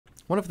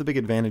One of the big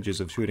advantages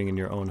of shooting in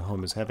your own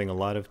home is having a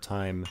lot of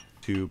time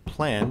to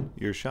plan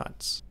your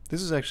shots.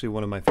 This is actually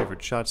one of my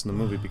favorite shots in the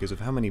movie because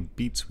of how many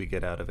beats we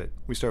get out of it.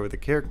 We start with a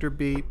character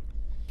beat,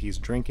 he's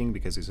drinking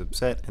because he's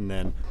upset, and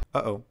then,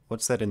 uh-oh,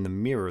 what's that in the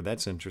mirror?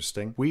 That's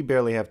interesting. We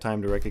barely have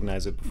time to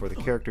recognize it before the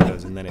character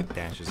does, and then it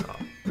dashes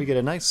off. We get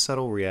a nice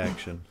subtle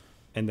reaction,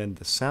 and then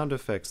the sound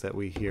effects that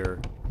we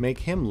hear make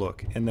him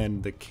look, and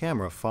then the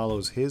camera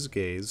follows his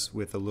gaze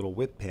with a little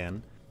whip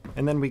pan,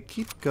 and then we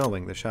keep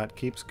going. The shot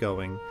keeps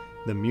going.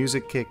 The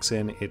music kicks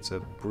in. It's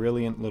a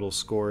brilliant little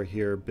score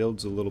here,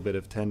 builds a little bit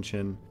of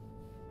tension,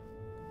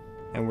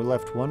 and we're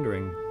left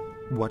wondering,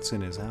 what's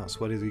in his house?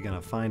 What is he gonna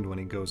find when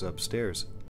he goes upstairs?